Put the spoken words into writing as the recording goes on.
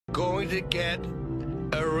to get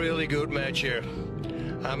a really good match here.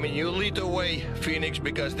 I mean, you lead the way, Phoenix,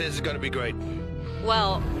 because this is going to be great.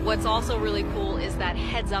 Well, what's also really cool is that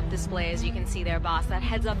heads-up display, as you can see there, boss. That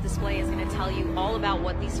heads-up display is going to tell you all about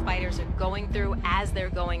what these fighters are going through as they're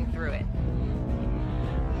going through it.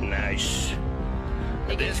 Nice.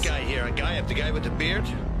 And this guy here, Ağayev, the guy with the beard.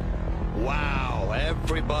 Wow,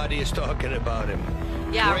 everybody is talking about him.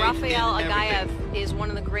 Yeah, Rafael Ağayev is one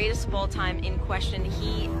of the greatest of all time in question.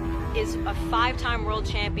 He is a 5-time world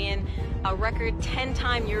champion, a record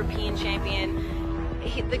 10-time European champion.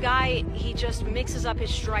 The guy, he just mixes up his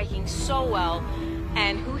striking so well.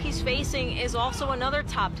 And who he's facing is also another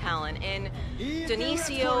top talent in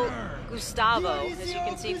Dionisio Gustavo. As you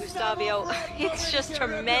can see, Gustavo, it's just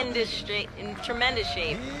tremendous in tremendous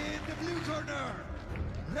shape. In the blue corner,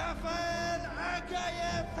 Rafael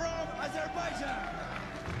Ağayev from Azerbaijan.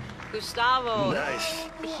 Gustavo, nice.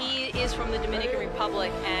 He is from the Dominican Republic,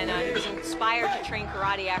 and he was inspired to train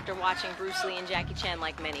karate after watching Bruce Lee and Jackie Chan,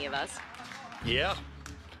 like many of us. Yeah,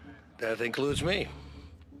 that includes me.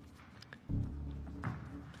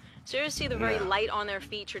 So you see the very light on their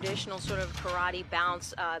feet, traditional sort of karate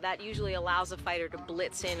bounce. That usually allows a fighter to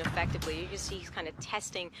blitz in effectively. You can see he's kind of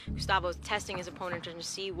testing, Gustavo's testing his opponent to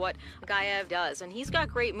see what Ağayev does. And he's got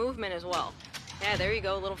great movement as well. Yeah, there you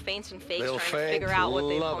go, little feints and fakes, trying to figure out what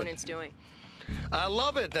the opponent's doing. I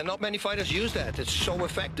love it, and not many fighters use that. It's so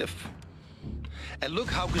effective. And look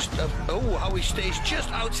how how he stays just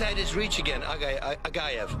outside his reach again,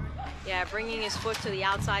 Ağayev. Yeah, bringing his foot to the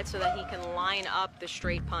outside so that he can line up the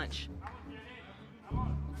straight punch.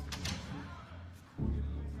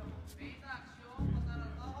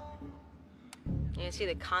 You can see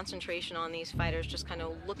the concentration on these fighters, just kind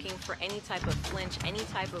of looking for any type of flinch, any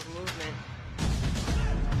type of movement.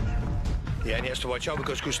 Yeah, and he has to watch out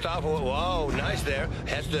because Gustavo, wow, nice there,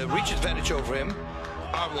 has the reach advantage over him,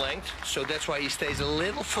 arm length, so that's why he stays a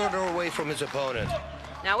little further away from his opponent.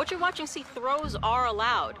 Now what you're watching, see, throws are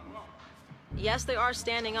allowed. Yes, they are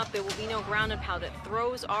standing up. There will be no ground and pound.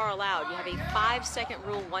 Throws are allowed. You have a 5-second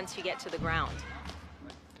rule once you get to the ground.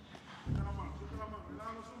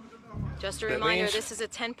 Just a reminder, this is a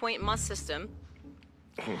 10-point must system.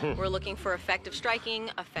 We're looking for effective striking,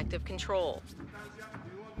 effective control.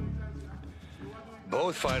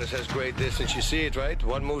 Both fighters has great distance. You see it, right?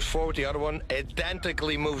 One moves forward, the other one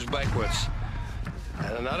identically moves backwards.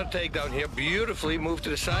 And another takedown here, beautifully moved to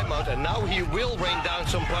the side mount, and now he will rain down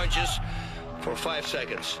some punches for 5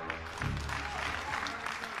 seconds.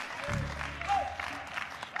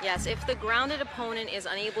 Yes, if the grounded opponent is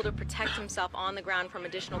unable to protect himself on the ground from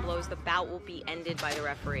additional blows, the bout will be ended by the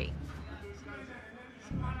referee.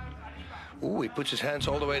 Ooh, he puts his hands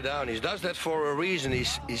all the way down. He does that for a reason.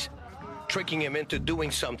 He's tricking him into doing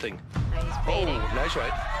something. He's baiting. Oh, nice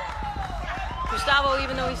right. Gustavo,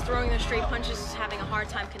 even though he's throwing the straight punches, is having a hard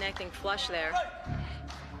time connecting flush there.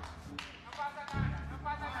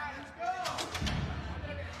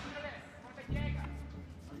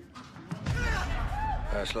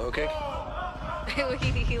 Slow kick.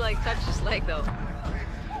 he like touched his leg though.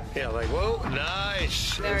 Yeah, like, whoa,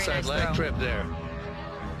 nice. Very inside nice leg throw. trip there.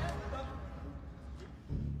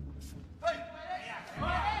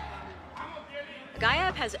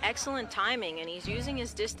 Ağayev has excellent timing and he's using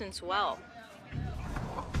his distance well.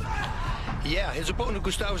 Yeah, his opponent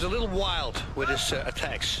Gustavo is a little wild with his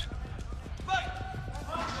attacks.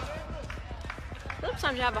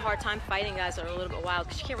 Sometimes you have a hard time fighting guys that are a little bit wild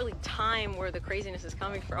because you can't really time where the craziness is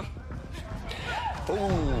coming from.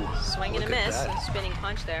 Ooh, swing and a miss, and spinning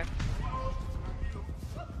punch there.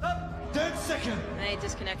 10 seconds. And they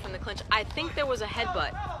disconnect from the clinch. I think there was a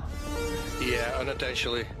headbutt. Yeah,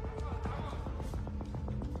 unintentionally.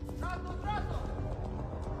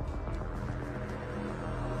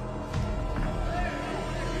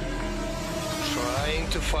 Trying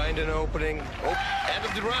to find an opening. Oh, end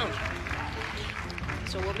of the round.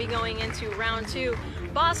 So we'll be going into round 2.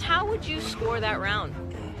 Boss, how would you score that round?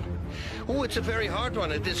 Oh, it's a very hard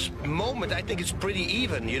one. At this moment, I think it's pretty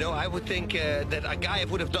even. You know, I would think that Ağayev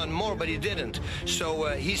would have done more, but he didn't. So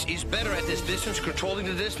he's better at this distance, controlling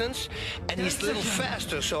the distance, and he's a little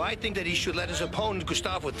faster. So I think that he should let his opponent,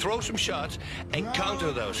 Gustavo, throw some shots and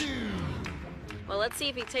counter those. Well, let's see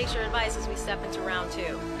if he takes your advice as we step into round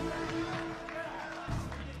 2.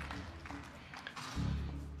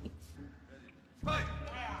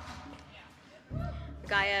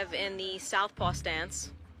 Ağayev in the southpaw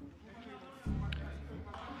stance.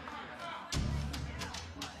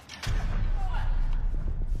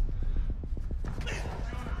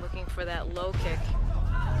 Looking for that low kick.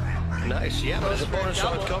 Nice, yeah, but his opponent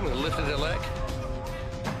saw it coming, lifted the leg.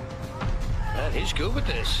 And he's good with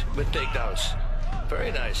this, with takedowns.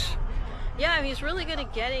 Very nice. Yeah, he's really good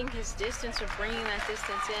at getting his distance or bringing that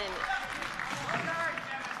distance in.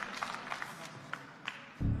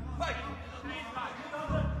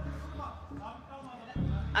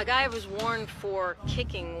 Ağayev was warned for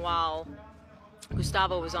kicking while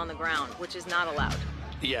Gustavo was on the ground, which is not allowed.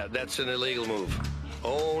 Yeah, that's an illegal move.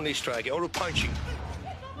 Only striking, or punching.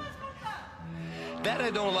 That I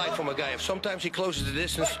don't like from Ağayev. Sometimes he closes the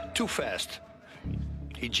distance too fast.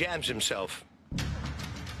 He jams himself.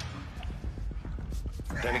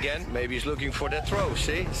 Then again, maybe he's looking for that throw,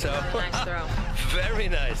 see? So nice throw. Very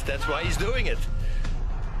nice. That's why he's doing it.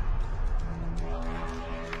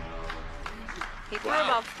 He threw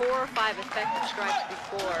about 4 or 5 effective strikes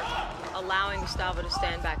before allowing Gustavo to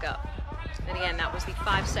stand back up. And again, that was the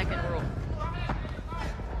 5-second rule.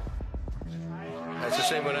 That's the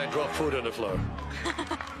same when I drop food on the floor.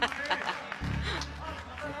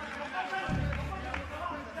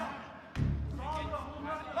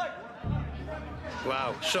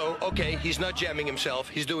 Wow, so, okay, he's not jamming himself,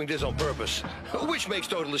 he's doing this on purpose, which makes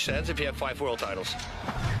total sense if you have 5 world titles.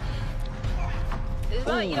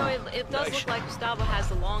 Well, you know, it does look like Gustavo has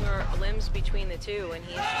the longer limbs between the two, and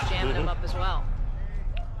he's just jamming them up as well.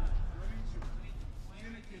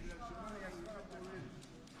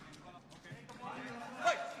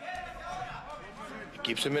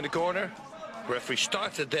 Keeps him in the corner. Referee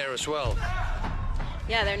started there as well.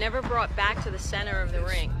 Yeah, they're never brought back to the center of the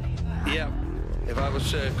ring. Yeah. If I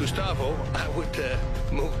was Gustavo, I would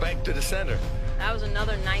move back to the center. That was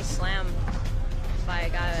another nice slam by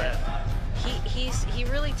Ağayev. He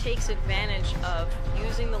really takes advantage of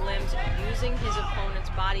using the limbs, using his opponent's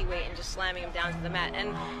body weight, and just slamming him down to the mat.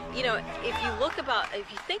 And you know, if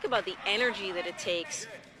you think about the energy that it takes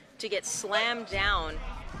to get slammed down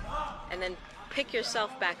and then pick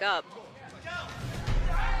yourself back up.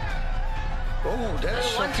 Oh, there's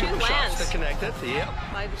some few shots that connected. Yeah.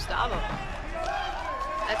 By Gustavo.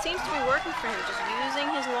 That seems to be working for him, just using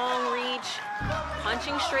his long reach,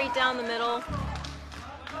 punching straight down the middle.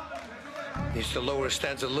 Needs to lower his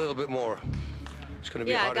stance a little bit more. It's going to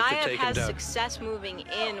be harder to take him down. Yeah, Ağayev has success moving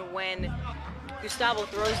in when Gustavo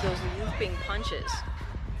throws those looping punches.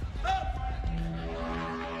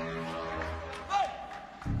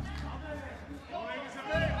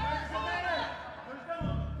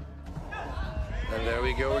 And there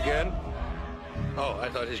we go again. Oh, I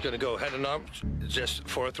thought he was going to go head and arms just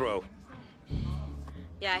for a throw.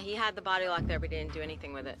 Yeah, he had the body lock there, but he didn't do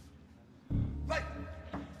anything with it.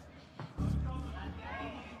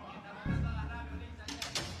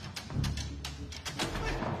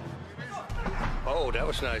 Oh, that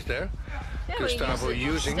was nice there. Yeah, Gustavo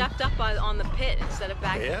using. Stepped up on the pit instead of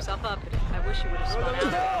backing himself up. I wish he would have spun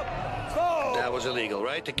out. That was illegal,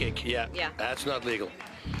 right? The kick. Yeah. Yeah. That's not legal.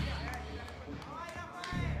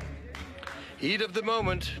 Heat of the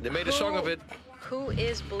moment. They made a song of it. Who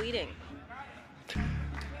is bleeding?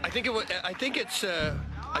 I think it's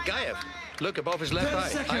Ağayev. Look above his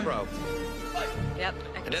left eyebrow. Yep.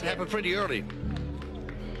 And that happened pretty early.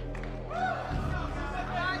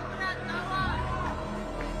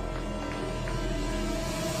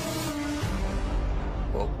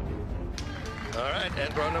 Oh. All right,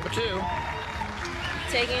 and round number 2.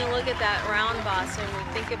 Taking a look at that round, boss, and we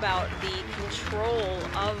think about the control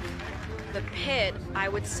of the pit, I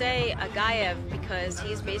would say Ağayev, because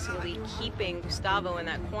he's basically keeping Gustavo in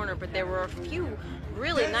that corner, but there were a few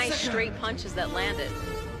really nice straight punches that landed.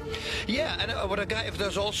 Yeah, and what Ağayev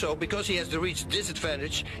does also, because he has the reach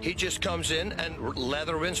disadvantage, he just comes in and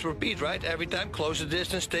lather, rinse, repeat, right? Every time, close the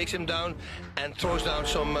distance, takes him down, and throws down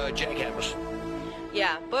some jackhammers.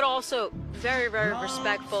 Yeah, but also very, very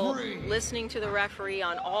respectful, listening to the referee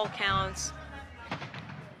on all counts.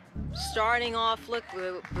 Starting off, look,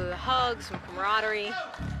 with hugs, some camaraderie.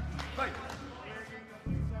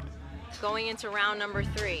 Going into round number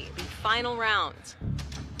 3, the final round.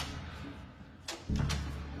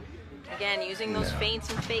 Again, using those feints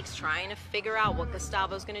and fakes, trying to figure out what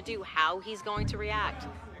Gustavo's going to do, how he's going to react.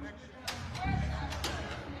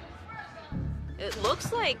 It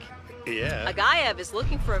looks like Ağayev is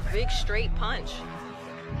looking for a big straight punch.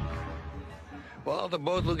 Well, they're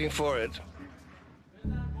both looking for it.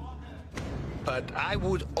 But I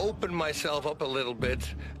would open myself up a little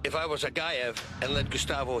bit if I was Ağayev and let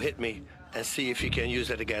Gustavo hit me and see if he can use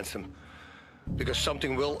that against him. Because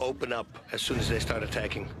something will open up as soon as they start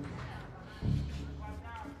attacking.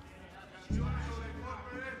 They're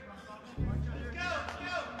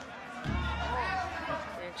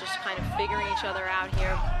just kind of figuring each other out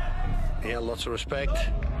here. Yeah, lots of respect.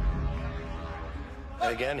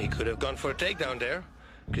 Again, he could have gone for a takedown there,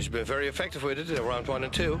 because he's been very effective with it in round 1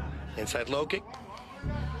 and 2. Inside low kick.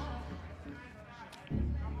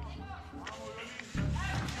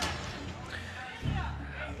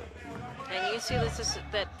 see this is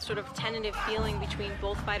that sort of tentative feeling between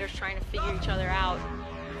both fighters trying to figure each other out.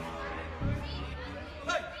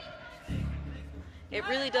 It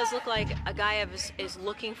really does look like Ağayev is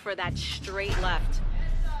looking for that straight left.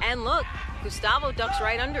 And look, Gustavo ducks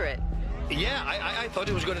right under it. Yeah, I thought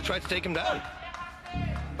he was going to try to take him down,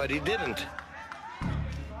 but he didn't.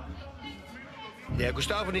 Yeah,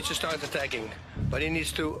 Gustavo needs to start attacking, but he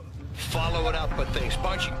needs to follow it up with things.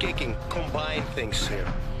 Punching, kicking, combine things here.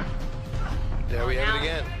 There we have it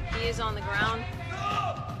again. He is on the ground.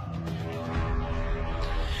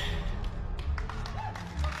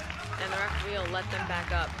 And the referee will let them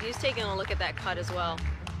back up. He's taking a look at that cut as well.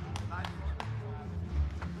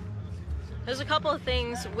 There's a couple of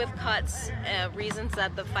things with cuts, reasons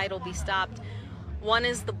that the fight will be stopped. One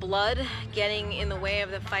is the blood getting in the way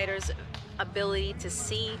of the fighter's ability to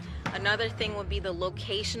see. Another thing would be the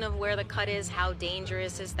location of where the cut is. How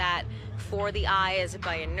dangerous is that for the eye? Is it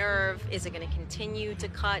by a nerve? Is it going to continue to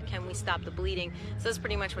cut? Can we stop the bleeding? So that's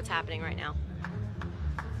pretty much what's happening right now.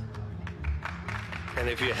 And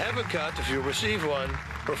if you have a cut, if you receive one,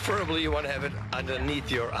 preferably you want to have it underneath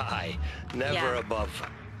your eye, never above.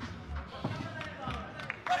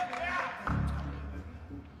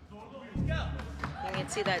 You can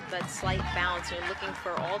see that slight bounce. You're looking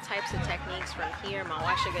for all types of techniques from here.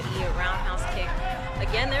 Małasza Gadia, roundhouse kick.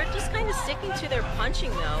 Again, they're just kind of sticking to their punching,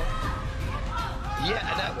 though. Yeah,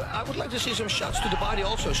 and I would like to see some shots to the body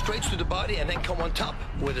also, straights to the body, and then come on top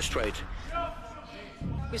with a straight.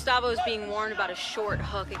 Gustavo is being warned about a short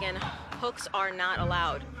hook. Again, hooks are not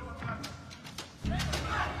allowed.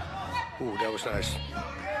 Ooh, that was nice.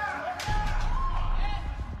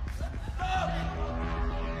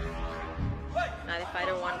 Neither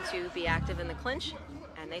fighter wanted to be active in the clinch,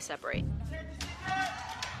 and they separate.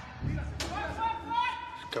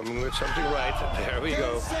 Coming with something right. There we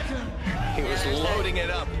go. He was loading it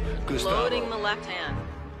up, Gustavo. Loading the left hand.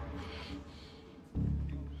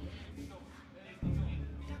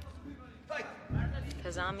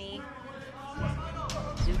 Kazami,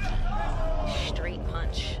 Zuki, straight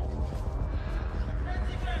punch.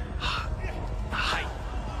 Hi.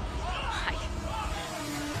 Hi.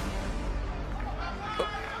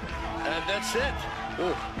 And that's it.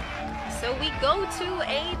 Ooh. So we go to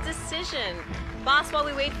a decision. Boss, while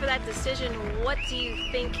we wait for that decision, what do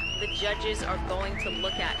you think the judges are going to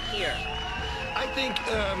look at here? I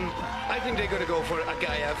think they're going to go for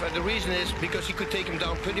Ağayev, and the reason is because he could take him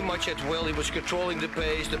down pretty much at will. He was controlling the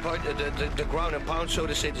pace, the ground and pound, so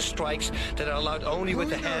to say, the strikes that are allowed only with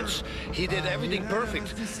the hands. He did everything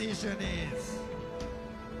perfect. Decision is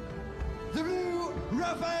the blue,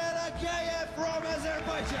 Rafael Ağayev from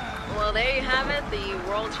Azerbaijan. Well, there you have it. The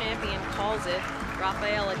world champion calls it.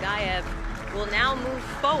 Rafael Ağayev will now move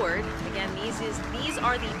forward. Again, these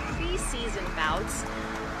are the preseason bouts.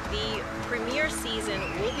 The premier season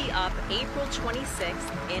will be up April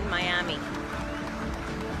 26th in Miami.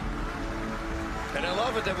 And I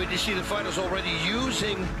love it that we see the fighters already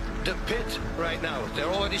using the pit right now. They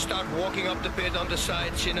already start walking up the pit on the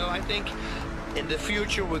sides. You know, I think in the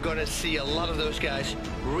future we're going to see a lot of those guys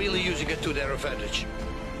really using it to their advantage.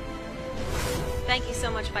 Thank you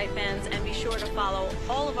so much, fight fans, and be sure to follow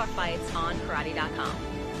all of our fights on karate.com.